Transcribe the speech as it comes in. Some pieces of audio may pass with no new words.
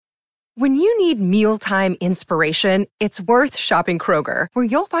When you need mealtime inspiration, it's worth shopping Kroger, where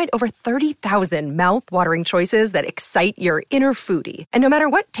you'll find over 30,000 mouth-watering choices that excite your inner foodie. And no matter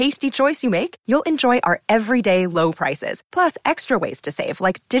what tasty choice you make, you'll enjoy our everyday low prices, plus extra ways to save,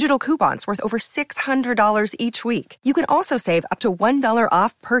 like digital coupons worth over $600 each week. You can also save up to $1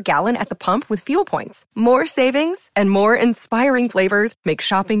 off per gallon at the pump with fuel points. More savings and more inspiring flavors make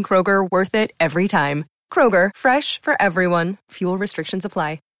shopping Kroger worth it every time. Kroger, fresh for everyone. Fuel restrictions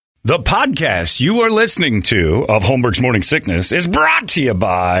apply. The podcast you are listening to of Holmberg's Morning Sickness is brought to you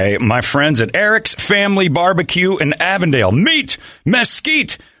by my friends at Eric's Family Barbecue in Avondale. Meet,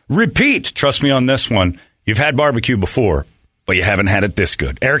 mesquite, repeat. Trust me on this one. You've had barbecue before, but you haven't had it this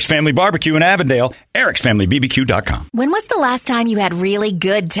good. Eric's Family Barbecue in Avondale, ericsfamilybbq.com. When was the last time you had really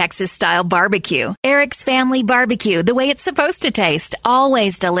good Texas-style barbecue? Eric's Family Barbecue, the way it's supposed to taste.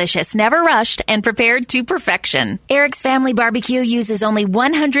 Always delicious, never rushed, and prepared to perfection. Eric's Family Barbecue uses only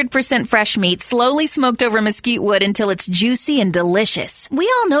 100% fresh meat, slowly smoked over mesquite wood until it's juicy and delicious. We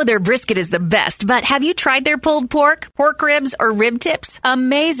all know their brisket is the best, but have you tried their pulled pork ribs, or rib tips?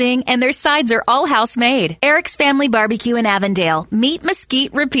 Amazing, and their sides are all house-made. Eric's Family Barbecue in Avondale. Meet,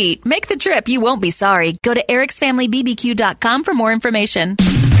 mesquite, repeat. Make the trip. You won't be sorry. Go to ericsfamilybbq.com for more information.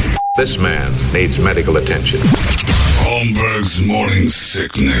 This man needs medical attention. Holmberg's Morning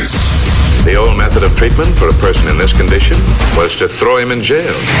Sickness. The old method of treatment for a person in this condition was to throw him in jail.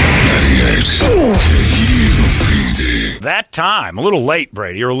 98 KUPD. That time, a little late,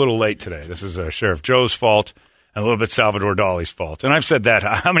 Brady. You're a little late today. This is Sheriff Joe's fault and a little bit Salvador Dali's fault. And I've said that.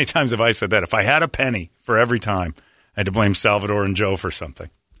 How many times have I said that? If I had a penny for every time, I had to blame Salvador and Joe for something.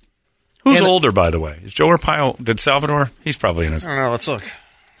 Who's older, by the way? Is Joe Arpaio? Did Salvador? He's probably in his... I don't know. Let's look.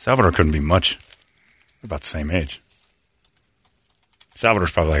 Salvador couldn't be much. About the same age.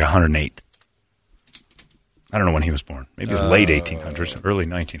 Salvador's probably like 108. I don't know when he was born. Maybe it was late 1800s, early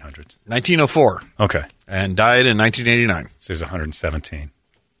 1900s. 1904. Okay. And died in 1989. So he's 117.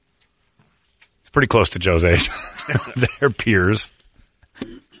 It's pretty close to Joe's age. They're peers.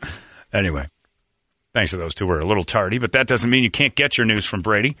 Anyway. Thanks to those two. We're a little tardy, but that doesn't mean you can't get your news from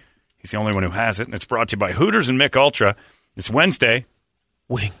Brady. He's the only one who has it, and it's brought to you by Hooters and Mick Ultra. It's Wednesday.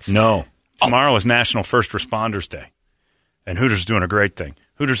 Wings. No. Tomorrow is National First Responders Day, and Hooters is doing a great thing.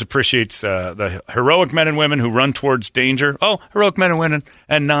 Hooters appreciates the heroic men and women who run towards danger. Oh, heroic men and women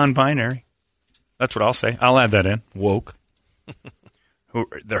and non-binary. That's what I'll say. I'll add that in. Woke.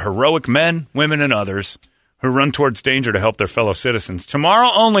 The heroic men, women, and others who run towards danger to help their fellow citizens. Tomorrow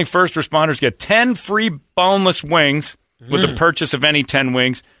only first responders get 10 free boneless wings with the purchase of any 10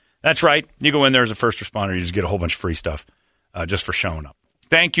 wings. That's right. You go in there as a first responder, you just get a whole bunch of free stuff just for showing up.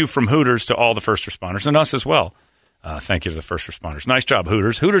 Thank you from Hooters to all the first responders and us as well. Thank you to the first responders. Nice job,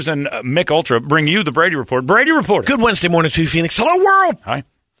 Hooters. Hooters and Mick Ultra bring you the Brady Report. Brady Report. Good Wednesday morning to you, Phoenix. Hello, world. Hi.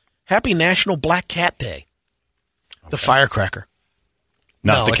 Happy National Black Cat Day. Okay. The firecracker.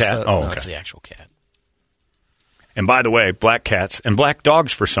 Not the cat. No, it's the actual cat. And by the way, black cats and black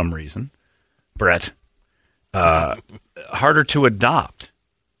dogs, for some reason, Brett, harder to adopt.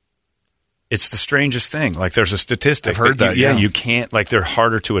 It's the strangest thing. Like, there's a statistic. I've heard that, yeah. You can't, like, they're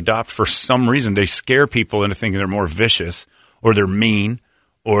harder to adopt for some reason. They scare people into thinking they're more vicious or they're mean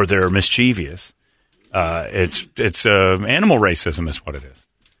or they're mischievous. It's animal racism is what it is.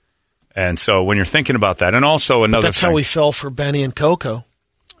 And so when you're thinking about that, and also another That's how we fell for Benny and Coco.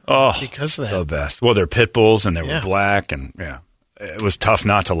 Oh, because of that. The best. Well, they're pit bulls and they were black, and it was tough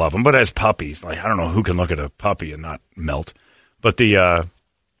not to love them. But as puppies, like, I don't know who can look at a puppy and not melt. But the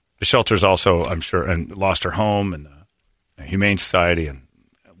shelters also, I'm sure, and lost her home, and the Humane Society and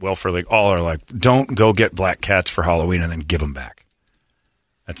Welfare League all are like, don't go get black cats for Halloween and then give them back.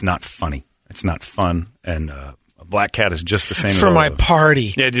 That's not funny. It's not fun, and a black cat is just the same. For my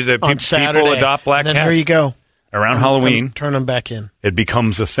party, on Saturday. People adopt black and then cats. Here you go. Around Halloween, turn them back in. It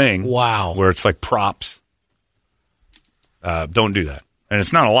becomes a thing. Wow, where it's like props. Don't do that, and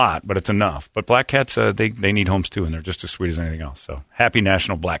it's not a lot, but it's enough. But black cats, they need homes too, and they're just as sweet as anything else. So happy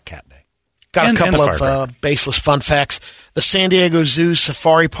National Black Cat Day. Got a couple of baseless fun facts. The San Diego Zoo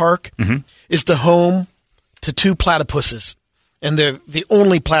Safari Park is the home to 2 platypuses, and they're the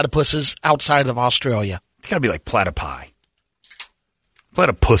only platypuses outside of Australia. It's got to be like platypi.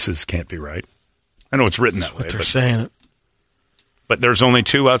 Platypuses can't be right. I know it's written that way. That's what they're saying. But there's only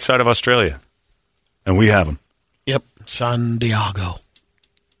 2 outside of Australia, and we have them. Yep, San Diego.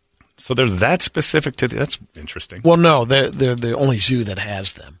 So they're that specific to that's interesting. Well, no, they're the only zoo that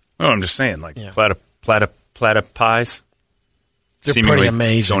has them. Oh, I'm just saying, like platypis. They're pretty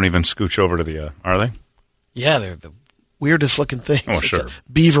amazing. Don't even scooch over to the. Are they? Yeah, they're the weirdest looking things. Oh, sure. It's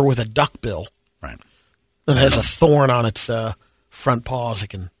a beaver with a duck bill. Right. And it has a thorn on its front paws. It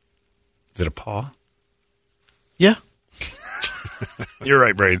can Is it a paw? Yeah. You're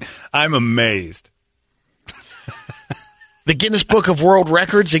right, Brady. I'm amazed. The Guinness Book of World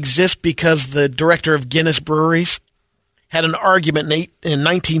Records exists because the director of Guinness Breweries had an argument in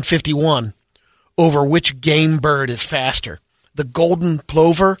 1951 over which game bird is faster, the golden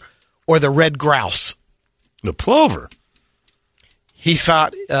plover or the red grouse. The plover. He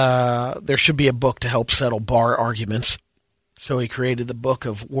thought there should be a book to help settle bar arguments, so he created the Book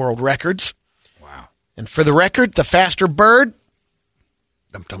of World Records. Wow. And for the record, the faster bird,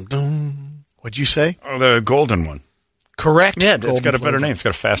 Dum, dum, dum. what'd you say? Oh, the golden one. Correct. Yeah, it's Golden got a better plover. name. It's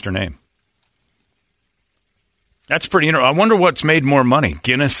got a faster name. That's pretty interesting. I wonder what's made more money,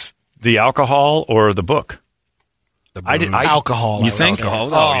 Guinness, the alcohol, or the book? Alcohol. You I think? would say. Alcohol?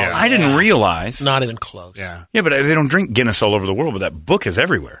 Oh, Oh, yeah. I didn't realize. Not even close. Yeah. Yeah, but they don't drink Guinness all over the world, but that book is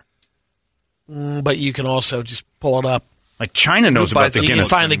everywhere. But you can also just pull it up. Like China knows Who about buys the the You can Guinness.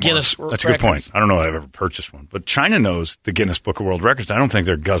 find the anymore? Guinness That's a good records. point. I don't know if I've ever purchased one, but China knows the Guinness Book of World Records. I don't think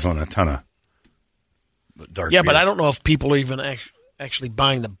they're guzzling a ton of dark Yeah, but beers. I don't know if people are even actually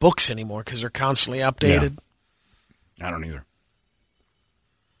buying the books anymore because they're constantly updated. I don't either.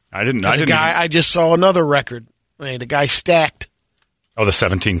 I didn't. There's a guy, I just saw another record. The guy stacked. Oh, the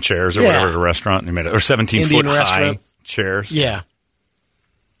 17 chairs or Yeah. whatever at a restaurant. They made it, or 17 Indian foot high restaurant. chairs. Yeah.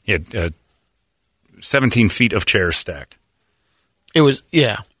 He had 17 feet of chairs stacked, It was,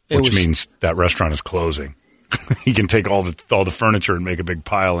 yeah. which means that restaurant is closing. He can take all the furniture and make a big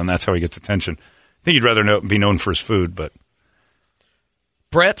pile, and that's how he gets attention. I think he'd rather be known for his food, but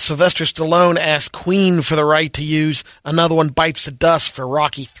Brett Sylvester Stallone asked Queen for the right to use Another One Bites the Dust for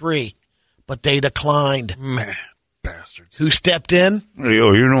Rocky III, but they declined. Man, bastards. Who stepped in?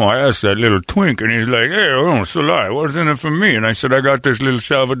 I asked that little twink, and he's like, hey, Solai, what's in it for me? And I said, I got this little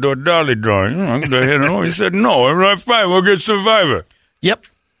Salvador Dali drawing. Go ahead and he said, no, all right, fine, we'll get Survivor. Yep.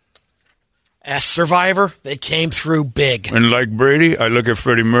 Asked Survivor. They came through big. And like Brady, I look at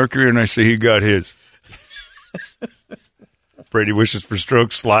Freddie Mercury, and I say he got his. Brady wishes for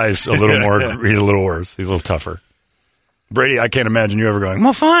strokes. Sly's a little more, he's a little worse. He's a little tougher. Brady, I can't imagine you ever going,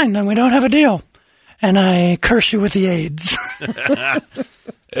 well, fine, then we don't have a deal. And I curse you with the AIDS.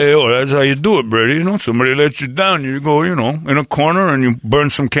 Hey, well, that's how you do it, Brady. Somebody lets you down. You go, in a corner and you burn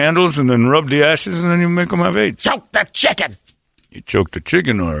some candles and then rub the ashes and then you make them have AIDS. Choke the chicken. You choke the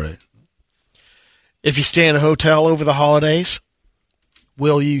chicken, all right. If you stay in a hotel over the holidays,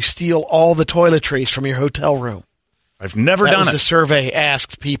 will you steal all the toiletries from your hotel room? I've never That done was it. the survey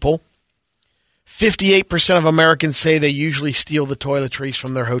asked people. 58% of Americans say they usually steal the toiletries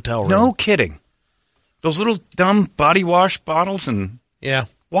from their hotel room. No kidding. Those little dumb body wash bottles and Yeah.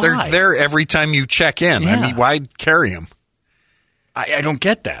 why? They're there every time you check in. Yeah. I mean, why carry them? I don't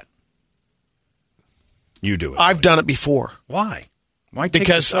get that. You do it. I've done it before. Why? Why take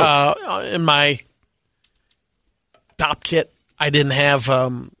Because the soap? in my top kit, I didn't have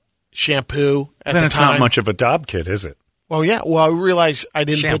shampoo at Then the it's time. not much of a Dob kit, is it? Well, yeah. Well, I realized I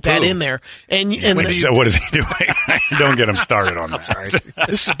didn't put that Shampoo. in there. And Wait, so what is he doing? Don't get him started on that. Sorry.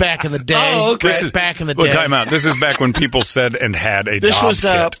 this is back in the day. Oh, okay. Brett, back in the Well, day. time out. This is back when people said and had a This Dob was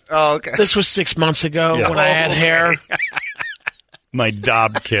kit. Oh, okay. this was 6 months ago Yeah. when I had hair. My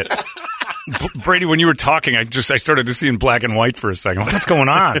Dob kit. Brady, when you were talking, I started to see in black and white for a second. What's going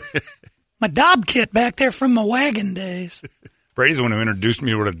on? My Dob kit back there from my wagon days. Brady's the one who introduced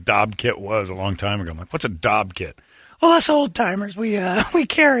me to what a Dob kit was a long time ago. I'm like, what's a Dob kit? Well, us old timers, we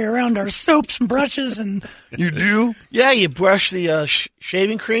carry around our soaps and brushes, and You do? Yeah, you brush the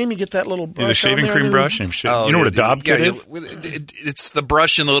shaving cream. You get that little brush The shaving on there, cream and brush and shit. Oh, you know what a yeah, Dob kit is? It's the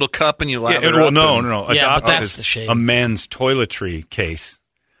brush in the little cup, and you lather it well, up. no. A Yeah, Dob but kit that's is the shave. a men's toiletry case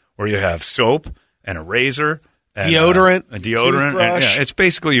where you have soap and a razor, and, Deodorant, a deodorant. And, toothbrush. it's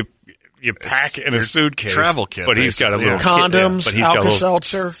basically you pack it in a your suitcase, travel kit, but he's got a basically, little yeah. Condoms, but he's got a little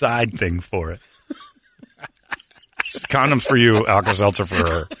Alka-Seltzer. side thing for it. Condoms for you, Alka-Seltzer for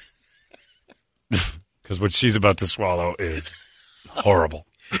her. Because what she's about to swallow is horrible.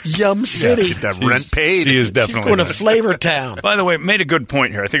 Yum City. Get that rent paid. She is She's definitely going to not. Flavor Town. By the way, made a good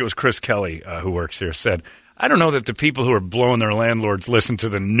point here. I think it was Chris Kelly who works here said, I don't know that the people who are blowing their landlords listen to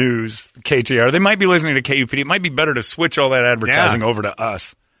the news, KTR. They might be listening to KUPD. It might be better to switch all that advertising over to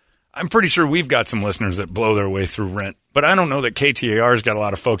us. I'm pretty sure we've got some listeners that blow their way through rent. But I don't know that KTAR's got a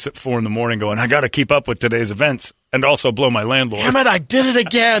lot of folks at 4 a.m. going, I got to keep up with today's events and also blow my landlord. Damn it, I did it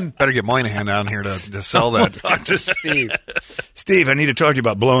again. Better get Moynihan down here to sell that. Talk to Steve. Steve, I need to talk to you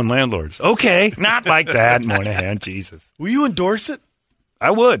about blowing landlords. Okay, not like that, Moynihan. Jesus. Will you endorse it?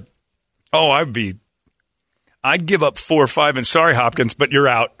 I would. Oh, I'd give up 4 or 5, and sorry, Hopkins, but you're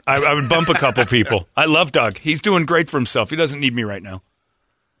out. I would bump a couple people. I love Doug. He's doing great for himself. He doesn't need me right now.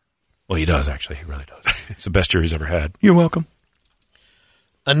 Well, he does, actually. He really does. It's the best year he's ever had. You're welcome.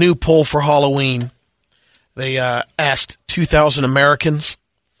 A new poll for Halloween. They asked 2,000 Americans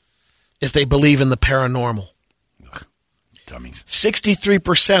if they believe in the paranormal. Ugh, dummies.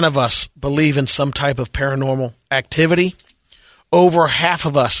 63% of us believe in some type of paranormal activity. Over half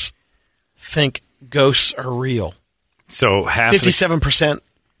of us think ghosts are real. So 57%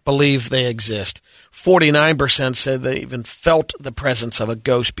 believe they exist. 49% said they even felt the presence of a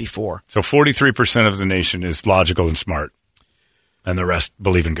ghost before. So 43% of the nation is logical and smart, and the rest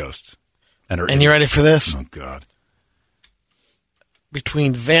believe in ghosts. And you ready for this? Oh, God.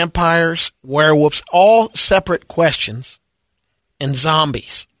 Between vampires, werewolves, all separate questions, and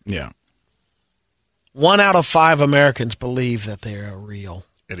zombies. Yeah. 1 out of 5 Americans believe that they are real.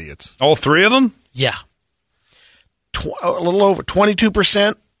 Idiots. All three of them? Yeah. A little over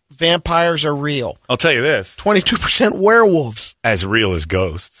 22% vampires are real. I'll tell you this. 22% werewolves. As real as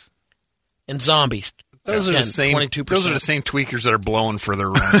ghosts. And zombies. Those are the same. 22%. Those are the same tweakers that are blowing for their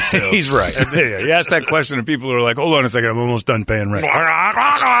rent too. He's right. You ask that question and people are like, hold on a second, I'm almost done paying rent.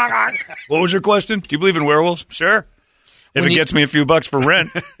 What was your question? Do you believe in werewolves? Sure. If it gets me a few bucks for rent.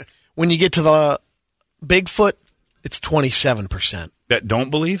 When you get to the Bigfoot, it's 27%. That don't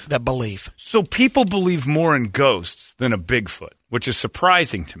believe? That believe. So people believe more in ghosts than a Bigfoot, which is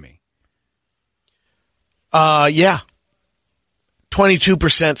surprising to me. Yeah.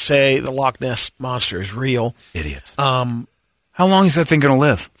 22% say the Loch Ness Monster is real. Idiots. How long is that thing going to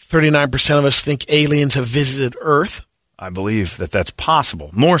live? 39% of us think aliens have visited Earth. I believe that that's possible,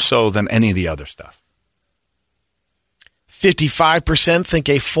 more so than any of the other stuff. 55% think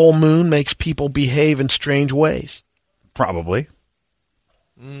a full moon makes people behave in strange ways. Probably.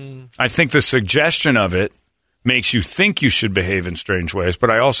 I think the suggestion of it makes you think you should behave in strange ways, but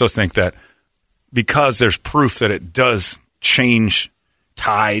I also think that because there's proof that it does change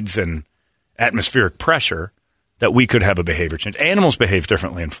tides and atmospheric pressure, that we could have a behavior change. Animals behave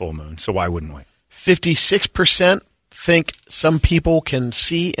differently in full moon, so why wouldn't we? 56% think some people can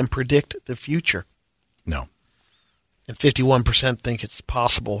see and predict the future. No. And 51% think it's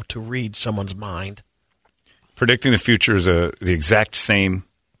possible to read someone's mind. Predicting the future is the exact same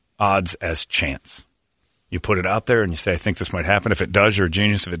odds as chance. You put it out there and you say, I think this might happen. If it does, you're a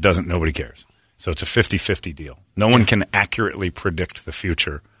genius. If it doesn't, nobody cares. So it's a 50-50 deal. No one can accurately predict the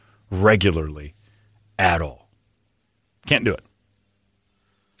future regularly at all. Can't do it.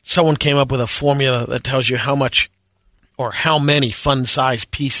 Someone came up with a formula that tells you how much or how many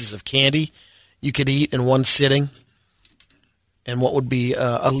fun-sized pieces of candy you could eat in one sitting and what would be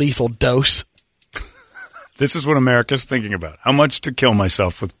a lethal dose. This is what America's thinking about. How much to kill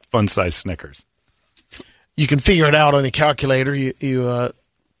myself with fun-sized Snickers? You can figure it out on a calculator. You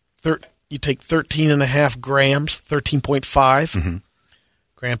take 13.5 grams, 13.5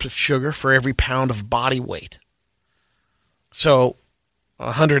 grams of sugar for every pound of body weight. So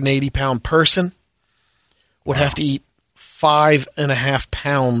a 180-pound person would have to eat 5.5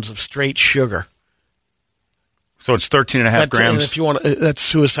 pounds of straight sugar. So it's 13.5 grams. And if you want, that's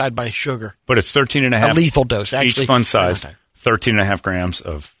suicide by sugar. But it's 13.5. A lethal dose, actually. Each fun size, 13.5 grams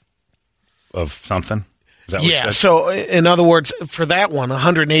of something. Is that what you said? So in other words, for that one, a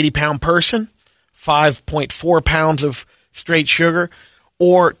 180-pound person, 5.4 pounds of straight sugar,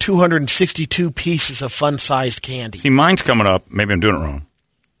 or 262 pieces of fun-sized candy. See, mine's coming up. Maybe I'm doing it wrong.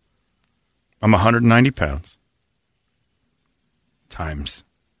 I'm 190 pounds times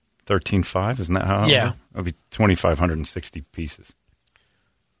 13.5. Isn't that how? Yeah. It'll be 2,560 pieces.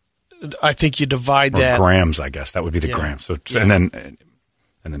 I think you divide or that. Grams, I guess. That would be the grams. So Yeah. and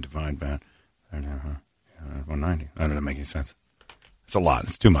then divide by 190. That doesn't make any sense. It's a lot.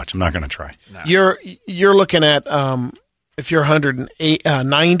 It's too much. I'm not going to try. No. You're looking at if you're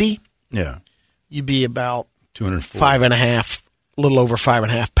 190, Yeah. you'd be about 240. a little over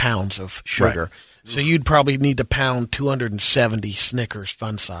 5.5 pounds of sugar. Right. So you'd probably need to pound 270 Snickers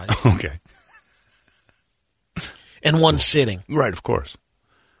fun size Okay. in one sitting. Right, of course.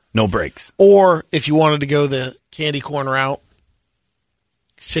 No breaks. Or if you wanted to go the candy corn route,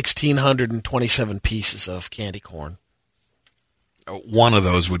 1,627 pieces of candy corn. One of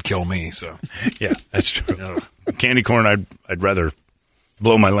those would kill me. So Yeah, that's true. Candy corn, I'd rather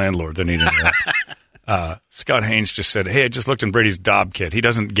blow my landlord than eat any of that. Scott Haynes just said, hey, I just looked in Brady's Dobb kit. He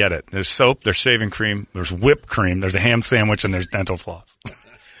doesn't get it. There's soap, there's shaving cream, there's whipped cream, there's a ham sandwich, and there's dental floss.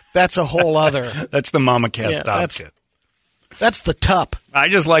 That's a whole other. That's the Mama Cass Yeah, Dobb kit. That's the tup. I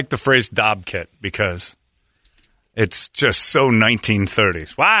just like the phrase Dobb kit because it's just so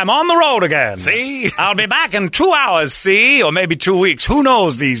 1930s. Why, I'm on the road again. See? I'll be back in 2 hours, see? Or maybe 2 weeks. Who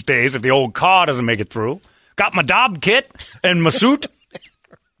knows these days if the old car doesn't make it through. Got my Dobb kit and my suit.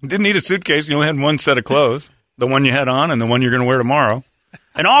 Didn't need a suitcase. You only had one set of clothes, the one you had on and the one you're going to wear tomorrow.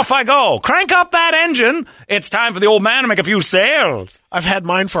 And off I go. Crank up that engine. It's time for the old man to make a few sales. I've had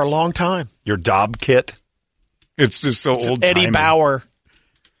mine for a long time. Your Dobb kit. It's just so old. Eddie Bauer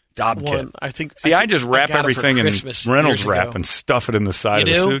Dobb one. kit. I think. I just wrap everything in Reynolds wrap ago. and stuff it in the side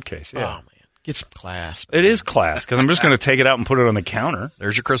You of the do? suitcase. Yeah. Oh man, get some class. It is class because I'm just going to take it out and put it on the counter.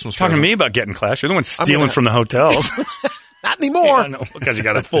 There's your Christmas Talking present. to me about getting class. You're the one stealing from the hotels. Not anymore. Yeah, no, because you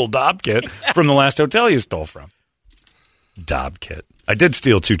got a full Dobb kit from the last hotel you stole from. Dobb kit. I did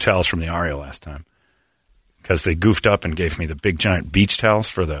steal 2 towels from the Aria last time because they goofed up and gave me the big giant beach towels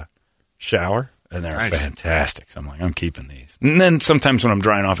for the shower, and they're fantastic. So I'm like, I'm keeping these. And then sometimes when I'm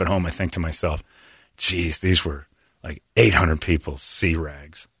drying off at home, I think to myself, geez, these were like 800 people's sea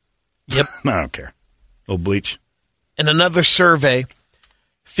rags. Yep. I don't care. A little bleach. In another survey,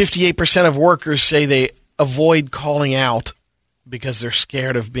 58% of workers say they avoid calling out because they're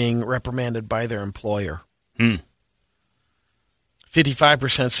scared of being reprimanded by their employer.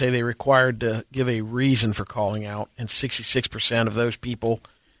 55% say they're required to give a reason for calling out, and 66% of those people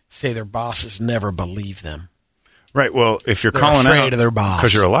say their bosses never believe them. Right. Well, if you're They're calling afraid out of their boss.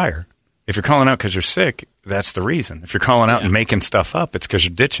 because you're a liar, if you're calling out because you're sick, that's the reason. If you're calling out and making stuff up, it's because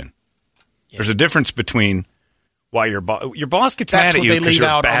you're ditching. Yeah. There's a difference between why your boss gets mad at you because you're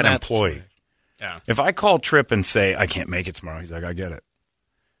a bad employee. Yeah. If I call Tripp and say, I can't make it tomorrow, he's like, I get it.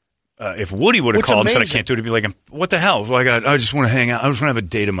 If Woody would have called and said, I can't do it, he'd be like, what the hell? Well, I just want to hang out. I just want to have a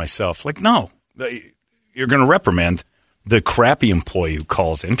day to myself. Like, no. You're going to reprimand the crappy employee who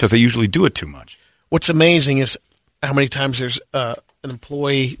calls in because they usually do it too much. What's amazing is how many times there's an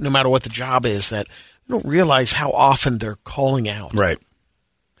employee, no matter what the job is, that you don't realize how often they're calling out. Right.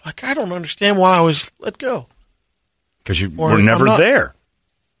 Like, I don't understand why I was let go. Because you were never there.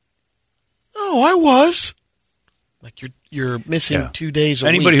 Oh, I was. Like, you're missing 2 days a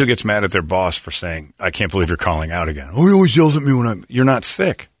week. Anybody who gets mad at their boss for saying, I can't believe you're calling out again. Oh, he always yells at me when you're not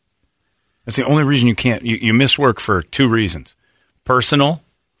sick. That's the only reason you can't. You miss work for 2 reasons. Personal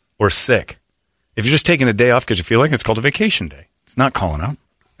or sick. If you're just taking a day off because you feel like it, it's called a vacation day. It's not calling out.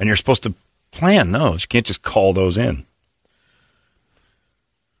 And you're supposed to plan those. You can't just call those in.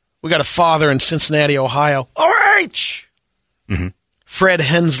 We got a father in Cincinnati, Ohio. RH! Mm-hmm. Fred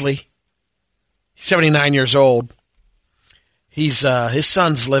Hensley. He's 79 years old. He's his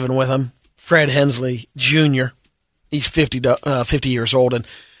son's living with him, Fred Hensley Jr. He's 50 years old. And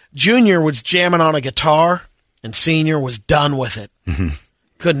Jr. was jamming on a guitar, and Senior was done with it. Mm-hmm.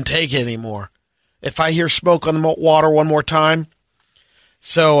 Couldn't take it anymore. If I hear smoke on the water one more time.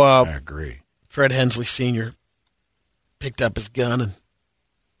 So I agree. Fred Hensley Sr. picked up his gun and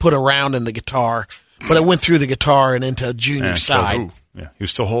put a round in the guitar, but it went through the guitar and into Junior's side. Yeah, he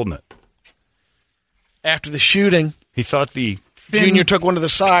was still holding it. After the shooting, he thought Junior took one to the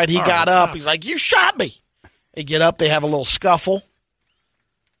side. He got up. He's like, "You shot me." They get up. They have a little scuffle.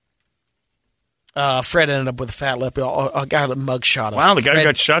 Fred ended up with a fat lip. I got a mug shot. Wow, the guy who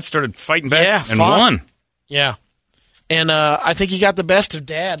got shot started fighting back and fought. won. Yeah. And I think he got the best of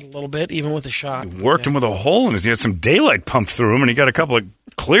Dad a little bit, even with the shot. He worked him with a hole in his. He had some daylight pumped through him, and he got a couple of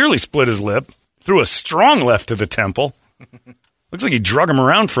clearly split his lip. Threw a strong left to the temple. Looks like he drug him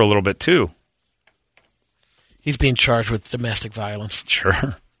around for a little bit, too. He's being charged with domestic violence. Sure.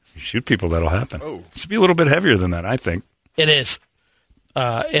 You shoot people, that'll happen. It should be a little bit heavier than that, I think. It is.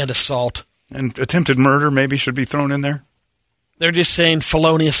 And assault. And attempted murder maybe should be thrown in there? They're just saying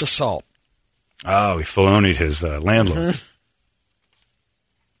felonious assault. Oh, he felonied his landlord. Mm-hmm.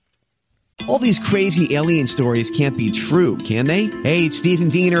 All these crazy alien stories can't be true, can they? Hey, it's Stephen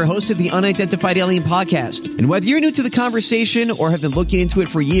Diener, host of the Unidentified Alien Podcast. And whether you're new to the conversation or have been looking into it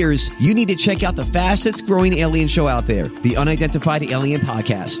for years, you need to check out the fastest growing alien show out there, the Unidentified Alien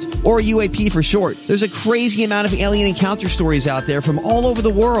Podcast, or UAP for short. There's a crazy amount of alien encounter stories out there from all over the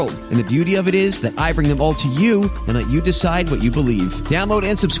world. And the beauty of it is that I bring them all to you and let you decide what you believe. Download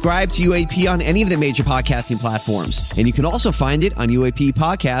and subscribe to UAP on any of the major podcasting platforms. And you can also find it on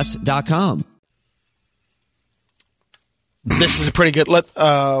UAPpodcast.com. This is a pretty good.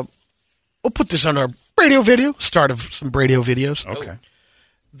 We'll put this on our radio video. Start of some radio videos. Okay.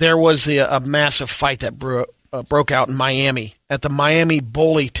 There was a massive fight that broke out in Miami at the Miami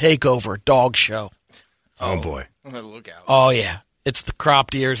Bully Takeover dog show. Oh boy! I'm gonna look out. Oh yeah, it's the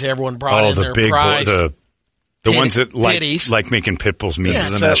crop deers. Everyone brought in the their big prized the ones that pitties. like making pit bulls meet. This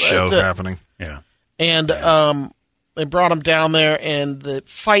is the best show happening. Yeah. And they brought them down there, and the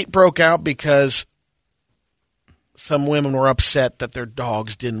fight broke out because some women were upset that their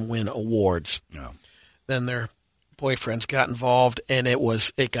dogs didn't win awards. No. Then their boyfriends got involved, and it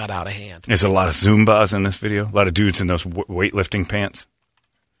got out of hand. There's a lot of Zumbas in this video. A lot of dudes in those weightlifting pants.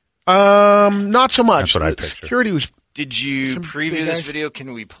 Not so much. That's what I pictured. Security was. Did you Some preview big this guys. video?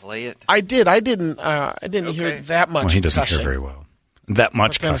 Can we play it? I did. I didn't hear that much. Well, he doesn't cussing. hear very well. That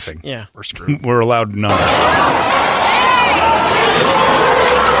much But then- cussing. Yeah. We're screwed. We're allowed none.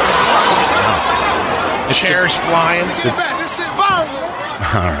 Chairs flying.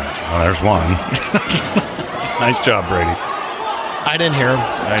 All right. Well, there's one. Nice job, Brady. I didn't hear him.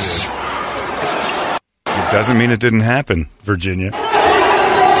 I did. It doesn't mean it didn't happen, Virginia.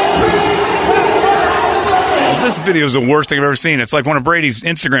 Well, this video is the worst thing I've ever seen. It's like one of Brady's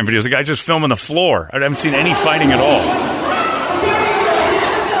Instagram videos. The guy just filming the floor. I haven't seen any fighting at all.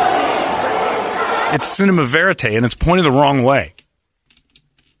 It's cinema verite, and it's pointed the wrong way.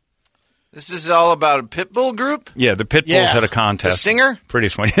 This is all about a pit bull group? Yeah, the Pitbulls Yeah. had a contest. A singer? Pretty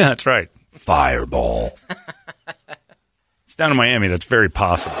sweet. Yeah, that's right. Fireball. It's down in Miami. That's very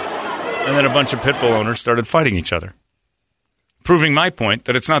possible. And then a bunch of Pitbull owners started fighting each other. Proving my point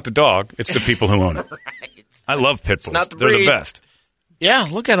that it's not the dog, it's the people who own it. Right. I love Pitbulls. not the They're the breed. best. Yeah,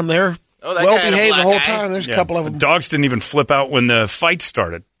 look at them. They're Oh, that well guy had a behaved the black whole eye. time. There's Yeah. a couple of The them. dogs didn't even flip out when the fight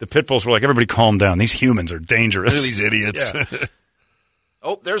started. The Pitbulls were like, everybody calm down. These humans are dangerous. Look at these idiots. Yeah.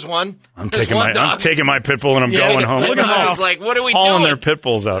 Oh, there's one. I'm There's taking one my dog. Pitbull and I'm Yeah, going home. Look at them I all was like, what are we hauling doing? their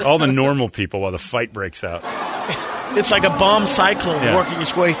Pitbulls out. All the normal people while the fight breaks out. It's like a bomb cyclone Yeah. working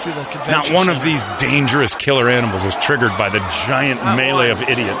its way through the convention Not one of center. these dangerous killer animals is triggered by the giant melee of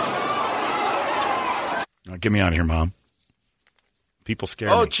idiots. Oh, get me out of here, Mom. People scare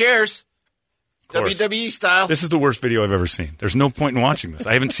Oh, me. chairs. Of course. WWE style. This is the worst video I've ever seen. There's no point in watching this.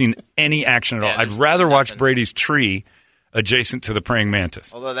 I haven't seen any action at all. Yeah, I'd there's rather watch nothing. Brady's tree adjacent to the praying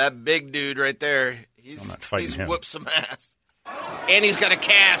mantis. Although that big dude right there, I'm not fighting he's him. whooped some ass. And he's got a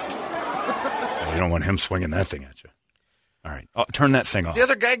cast. You don't want him swinging that thing at you. All right. Oh, turn that thing off. The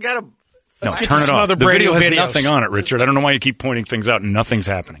other guy got a... No, get turn to it some off. other The Brady video has videos. nothing on it, Richard. I don't know why you keep pointing things out and nothing's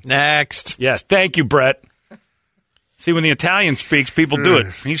happening. Next. Yes. Thank you, Brett. See, when the Italian speaks, people do it.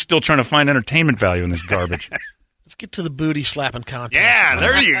 He's still trying to find entertainment value in this garbage. Let's get to the booty slapping contest. Yeah,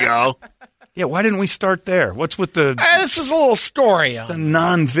 there you go. Yeah, why didn't we start there? What's with the This is a little story. the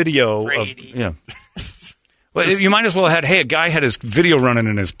non-video of Brady. yeah? Well, you might as well have had. Hey, a guy had his video running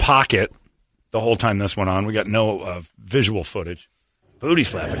in his pocket the whole time this went on. We got no visual footage. Booty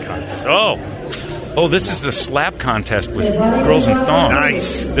slapping contest. Oh, this is the slap contest with girls in thongs.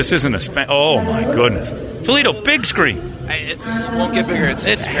 Nice. This isn't a oh my goodness. Toledo, big screen. It won't get bigger. It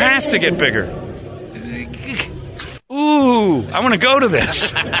has to get bigger. Ooh, I want to go to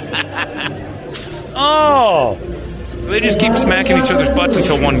this. Oh, they just keep smacking each other's butts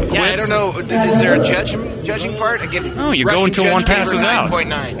until one quits. Yeah, I don't know. Is there a judging part? I give No, you go Russian until judge one gave her passes out.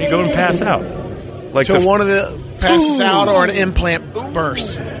 9.9. You go and pass out. Like Till the one of the passes out or an implant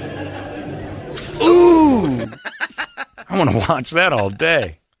bursts. ooh. I want to watch that all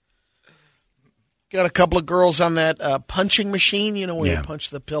day. Got a couple of girls on that punching machine, where Yeah. you punch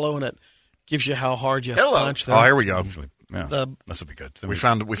the pillow and it gives you how hard you Pillow? punch them. Oh, here we go. Yeah, The- this will be good. We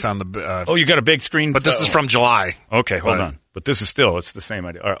found the. Oh, you got a big screen. but this is from July. Okay, hold But- on. But this is still it's the same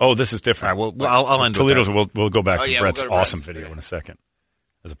idea. Oh, this is different. All right, well, I'll end with Toledo's. that. We'll go back Oh, to yeah, Brett's we'll go to awesome Brett's. video Okay. in a second,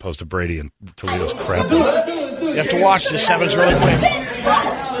 as opposed to Brady and Toledo's crap. You have to watch this. Happens really quick.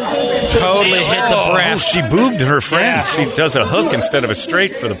 Totally hit the Oh, breast. she boobed her friend. Yeah. She does a hook instead of a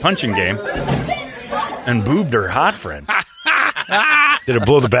straight for the punching game, and boobed her hot friend. Did it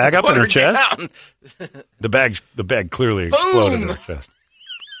blow the bag up in her chest? Down. The bag clearly exploded in her chest.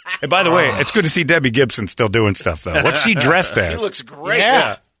 Hey, by the way, it's good to see Debbie Gibson still doing stuff though. What's she dressed She as? looks great.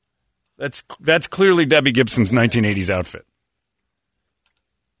 Yeah. That's clearly Debbie Gibson's 1980s outfit.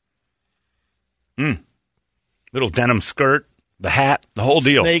 Little denim skirt, the hat, the whole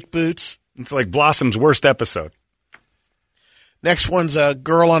deal. Snake boots. It's like Blossom's worst episode. Next one's a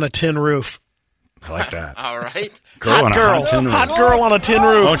girl on a tin roof. I like that. All right. Girl on a girl. hot tin roof. Hot girl on a tin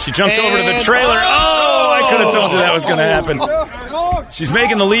roof. Oh, she jumped over to the And- trailer. Oh, I could have told you that was going to happen. She's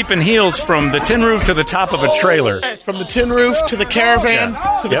making the leap in heels from the tin roof to the top of a trailer. From the tin roof to the caravan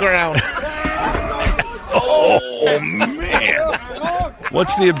to the Yep. ground. Oh, man.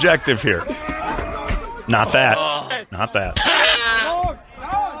 What's the objective here? Not that. Not that.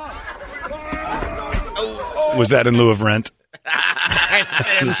 Was that in lieu of rent?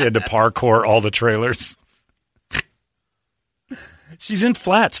 She had to parkour all the trailers. She's in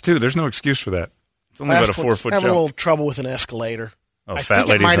flats, too. There's no excuse for that. It's only about a 4-foot Have a jump. little trouble with an escalator. Oh, I fat think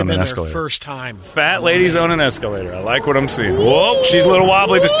it ladies might on have an been escalator. their first time. Fat ladies on an escalator. I like what I'm seeing. Whoa, she's a little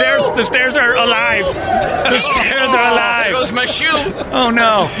wobbly. The stairs are alive. The stairs are alive. There goes my shoe. Oh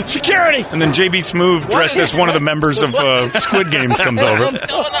no, Security! And then JB Smoove, dressed as one of the members of Squid Games, comes over. What's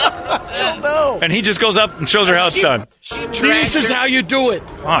going on? Hell no. And he just goes up and shows her how it's done. This is how you do it.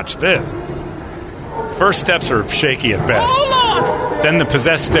 Watch this. First steps are shaky at best. Hold on. Then the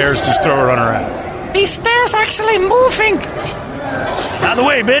possessed stairs just throw her on her ass. These stairs actually moving. Out of the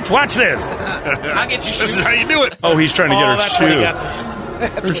way, bitch. Watch this. I'll get you shoe. This is how you do it. Oh, he's trying to get her that's what he shoe.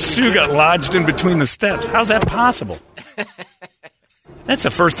 got Her shoe got lodged in between the steps. How's that possible? That's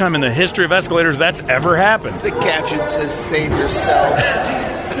the first time in the history of escalators that's ever happened. The caption says, "Save yourself."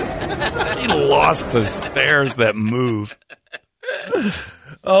 She lost the stairs that move.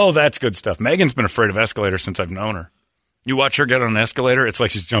 Oh, that's good stuff. Megan's been afraid of escalators since I've known her. You watch her get on an escalator, it's like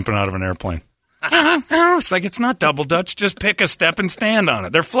she's jumping out of an airplane. It's like, it's not double Dutch. Just pick a step and stand on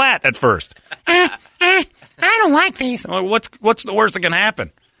it. They're flat at first. I don't like these. Well, what's the worst that can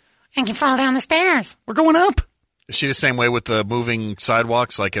happen? I can fall down the stairs. We're going up. Is she the same way with the moving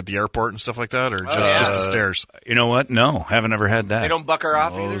sidewalks, like at the airport and stuff like that, or just the stairs? You know what? No, haven't ever had that. They don't buck her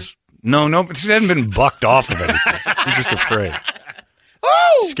off either. No, but she hasn't been bucked off of anything. She's just afraid.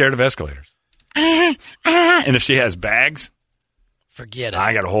 Scared of escalators. And if she has bags, Forget it.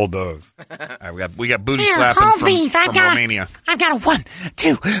 I got to hold those. We got booty Here, slapping hold from these. Romania. I've got a 1,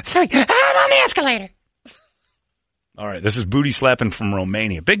 2, 3. I'm on the escalator. All right, this is booty slapping from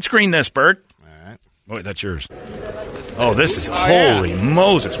Romania. Big screen this, Bert. All right. Wait, that's yours. Oh, this is holy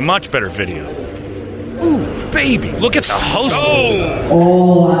Moses. Much better video. Ooh, baby. Look at the host.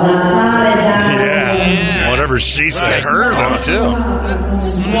 Oh. Yeah. Whatever she said. Her, though, too.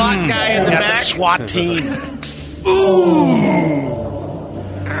 SWAT guy in the Got the back. SWAT team.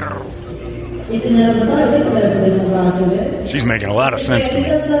 She's making a lot of sense to me.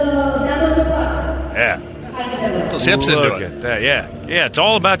 Yeah. Those hips into Look it. at that. Yeah. Yeah, it's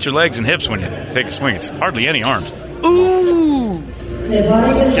all about your legs and hips when you take a swing. It's hardly any arms. Getting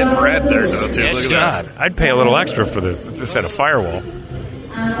red there, though, too. Look at God, I'd pay a little extra for this. This had a firewall.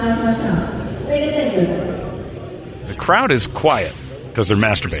 The crowd is quiet because they're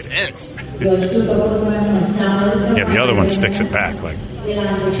masturbating. Sense. Yeah, the other one sticks it back like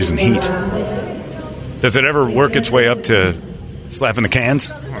she's in heat. Does it ever work its way up to slapping the cans?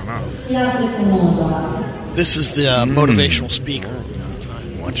 This is the motivational speaker.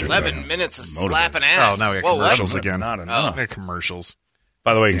 Watch your 11 minutes of slapping ass. Oh, now we got Whoa, commercials what? again. Not enough. They're commercials.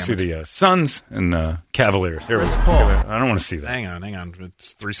 By the way, you can see the Suns and Cavaliers. Here we go. I don't want to see that. Hang on.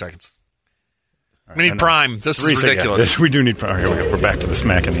 It's 3 seconds. We need prime. This is 3 seconds. ridiculous. Yes, we do need prime. Here we go. We're back to the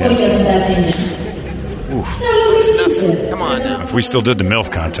smack in the ass. Nothing. Come on now. If we still did the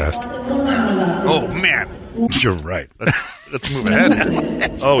MILF contest. Oh, man. You're right. Let's move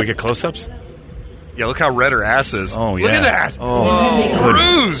ahead. Oh, we get close-ups? Yeah, look how red her ass is. Oh, yeah. Look at that. Oh,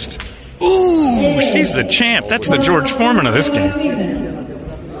 Bruised. Ooh, she's the champ. That's the George Foreman of this game.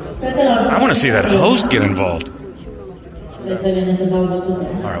 I want to see that host get involved. All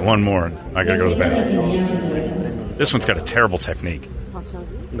right, one more. I got to go to the bathroom. This one's got a terrible technique.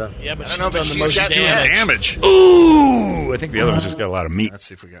 Yeah, but I don't know, but she's she's got done the the most edge. Damage. Ooh, I think the other one's just got a lot of meat. Let's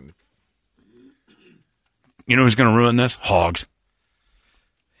see if we got. You know who's going to ruin this? Hogs.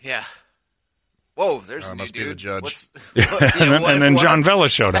 Yeah. Whoa, there's a new must be dude. the judge. And then John Vella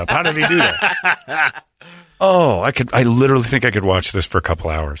showed up. How did he do that? Oh, I literally think I could watch this for a couple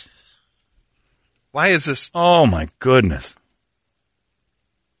hours. Why is this? Oh my goodness.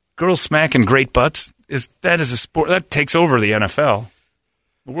 Girls smacking great butts that is a sport that takes over the NFL.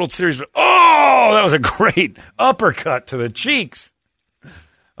 The World Series. Oh, that was a great uppercut to the cheeks.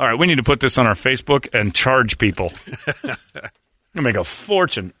 All right, we need to put this on our Facebook and charge people. We'll make a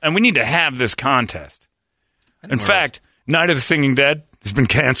fortune. And we need to have this contest. In fact, Night of the Singing Dead has been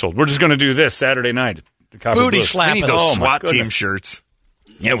canceled. We're just going to do this Saturday night. Booty We slapping. need those Oh, my SWAT team goodness. shirts.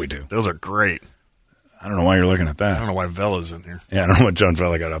 Yeah, we do. Those are great. I don't know why you're looking at that. I don't know why Vella's in here. Yeah, I don't know what John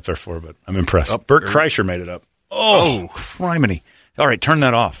Vella got up there for, but I'm impressed. Bert Kreischer made it up. Oh, criminy. All right, turn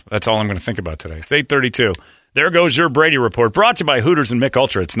that off. That's all I'm going to think about today. It's 8:32. There goes your Brady Report, brought to you by Hooters and Mick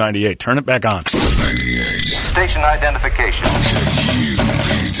Ultra. It's 98. Turn it back on. 98. Station identification.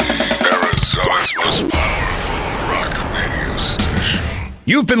 Arizona's most powerful rock radio station.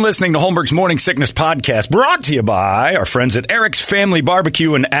 You've been listening to Holmberg's Morning Sickness Podcast, brought to you by our friends at Eric's Family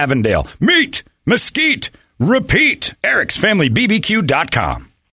Barbecue in Avondale. Meet, mesquite, repeat. Eric'sFamilyBBQ.com.